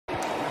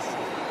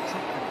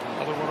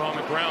Another one on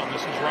the ground.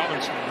 This is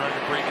Robinson trying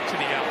to break it to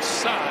the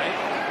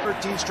outside.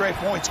 13 straight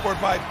points scored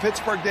by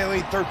Pittsburgh. They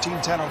lead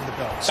 13-10 over the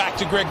Bills. Back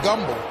to Greg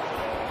Gumbel.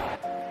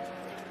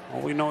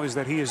 All we know is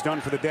that he is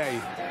done for the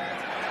day.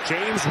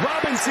 James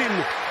Robinson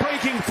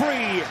breaking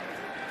free.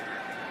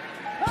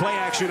 Play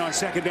action on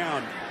second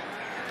down.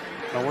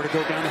 Nowhere to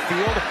go down the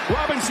field.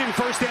 Robinson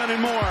first down and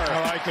more.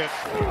 I like it.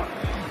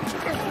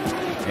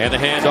 And the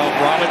handoff,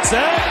 Robinson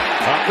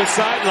up the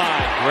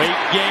sideline. Great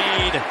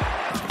gain.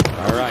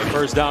 All right,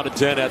 first down to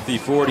 10 at the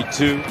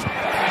 42.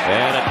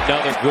 And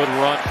another good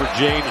run for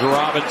James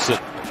Robinson.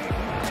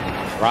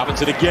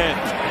 Robinson again.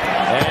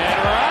 And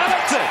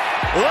Robinson.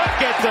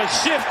 Look at the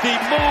shifty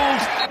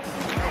moves.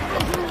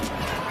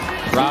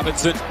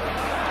 Robinson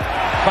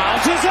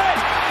bounces it.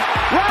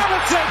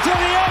 Robinson to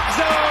the end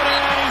zone,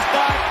 and he's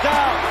knocked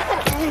out.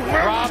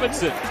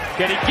 Robinson,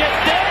 can he get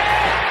there?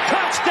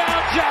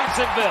 Touchdown,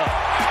 Jacksonville.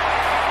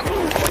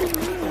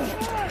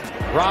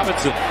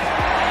 Robinson.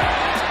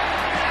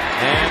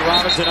 And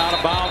Robinson out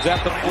of bounds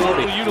at the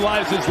 40.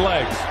 Utilize his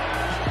legs.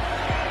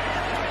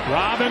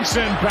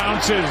 Robinson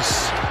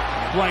bounces.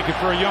 Blanket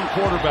for a young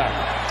quarterback.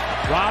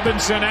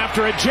 Robinson,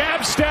 after a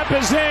jab step,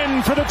 is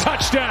in for the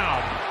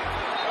touchdown.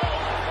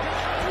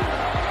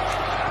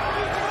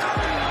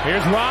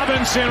 Here's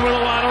Robinson with a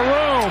lot of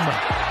room.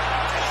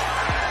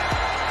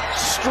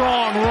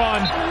 Strong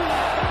run.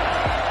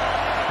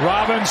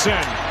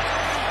 Robinson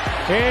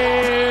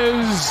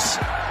is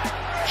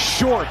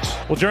short.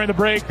 Well, during the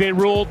break, they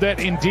ruled that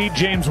indeed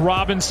James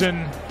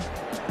Robinson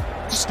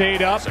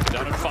stayed up.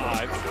 Down at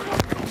 5.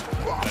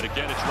 And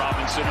again, it's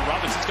Robinson. And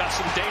Robinson's got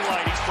some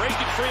daylight. He's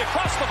breaking free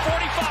across the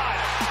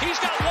 45. He's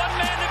got one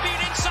man to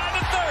beat inside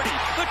the 30.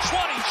 The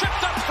 20,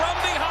 tripped up from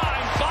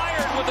behind.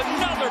 Bayard with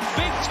another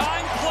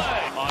big-time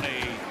play. On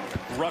a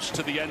rush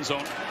to the end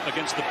zone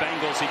against the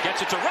Bengals. He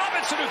gets it to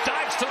Robinson, who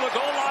dives to the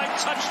goal line.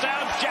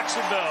 Touchdown,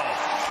 Jacksonville.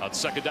 On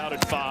second down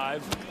at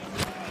 5.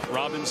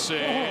 Robinson,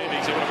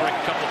 he's able to break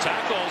a couple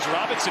tackles.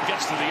 Robinson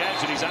gets to the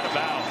edge, and he's out of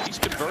bounds. He's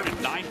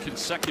converted 9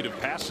 consecutive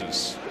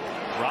passes.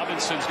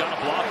 Robinson's got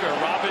a blocker.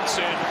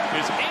 Robinson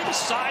is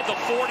inside the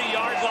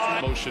 40-yard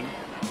line. Motion,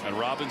 and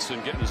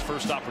Robinson getting his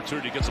first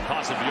opportunity, gets some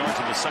positive yards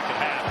in the second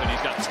half, and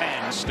he's got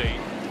 10.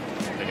 State.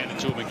 They hand it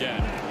to him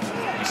again.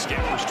 He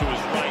scampers to his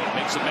right,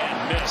 makes a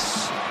man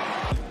miss.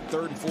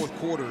 Third and fourth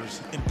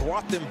quarters and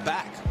brought them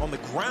back on the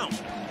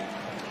ground.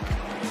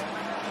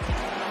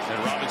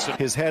 And Robinson.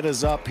 His head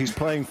is up. He's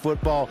playing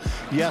football.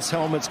 Yes,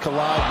 helmets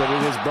collide, but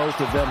it is both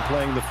of them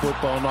playing the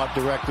football, not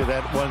directed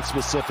at one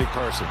specific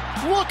person.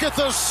 Look at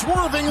the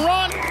swerving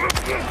run.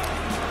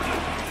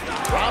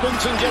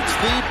 Robinson gets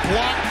the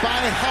block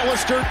by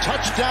Hollister.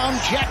 Touchdown,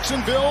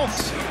 Jacksonville.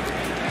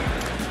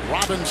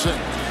 Robinson.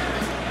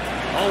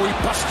 Oh, he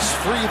busts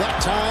free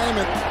that time.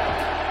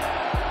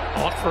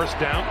 On first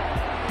down,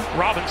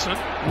 Robinson,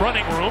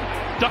 running room,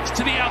 ducks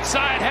to the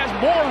outside, has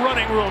more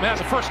running room, has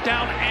a first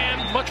down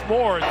and much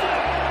more.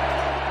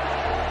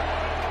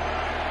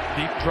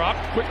 Deep drop,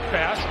 quick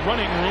pass,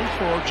 running room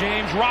for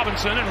James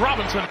Robinson, and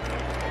Robinson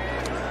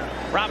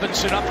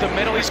up the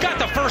middle. He's got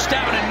the first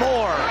down and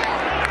more.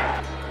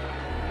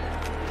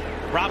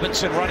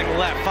 Robinson running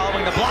left,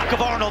 following the block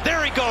of Arnold.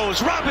 There he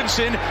goes.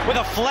 Robinson with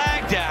a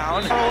flag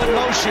down. Arnold in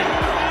motion.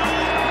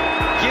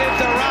 Give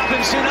the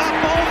Robinson up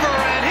over,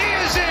 and he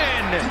is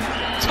in.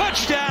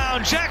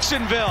 Touchdown,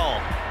 Jacksonville.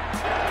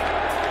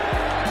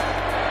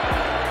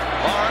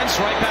 Lawrence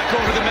right back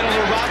over the middle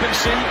to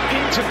Robinson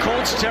into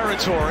Colts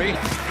territory.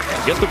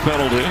 Get the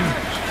penalty.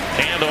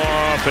 Hand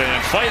off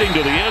and fighting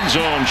to the end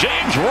zone.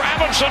 James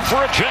Robinson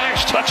for a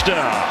Jags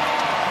touchdown.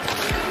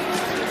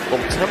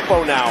 Little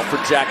tempo now for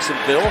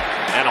Jacksonville,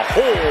 and a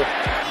hole.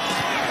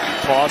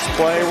 Toss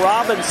play,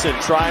 Robinson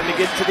trying to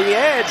get to the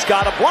edge.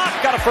 Got a block,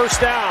 got a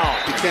first down.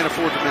 You can't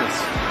afford to miss.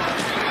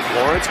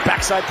 Lawrence,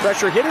 backside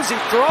pressure hit as he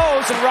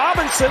throws, and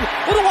Robinson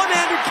with a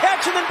one-handed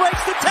catch and then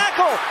breaks the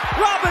tackle.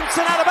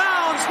 Robinson out of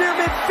bounds near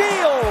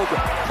midfield.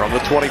 From the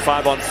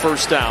 25 on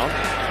first down.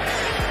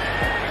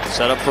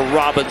 Set up for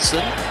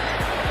Robinson.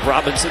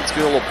 Robinson's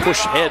getting a little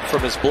push ahead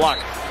from his block.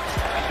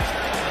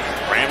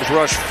 Rams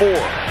rush 4.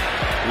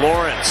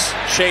 Lawrence,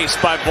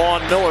 chased by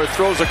Vaughn Miller,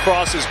 throws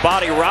across his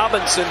body.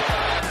 Robinson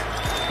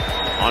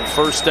on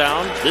first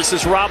down. This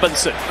is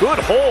Robinson. Good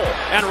hole.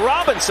 And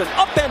Robinson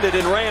upended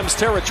in Rams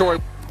territory.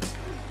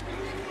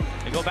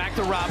 They go back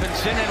to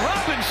Robinson, and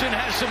Robinson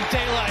has some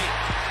daylight.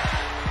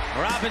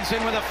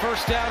 Robinson with a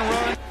first down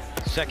run.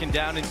 Second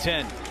down and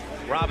 10.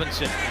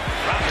 Robinson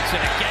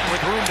again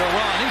with room to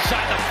run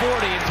inside the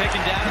 40 and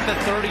taken down at the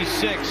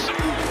 36.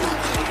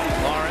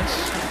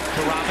 Lawrence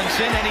to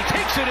Robinson, and he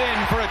takes it in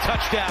for a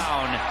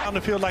touchdown. On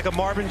the field like a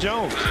Marvin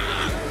Jones.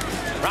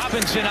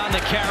 Robinson on the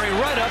carry,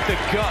 right up the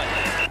gut.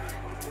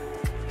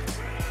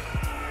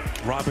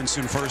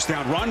 Robinson first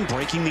down run,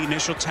 breaking the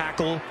initial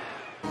tackle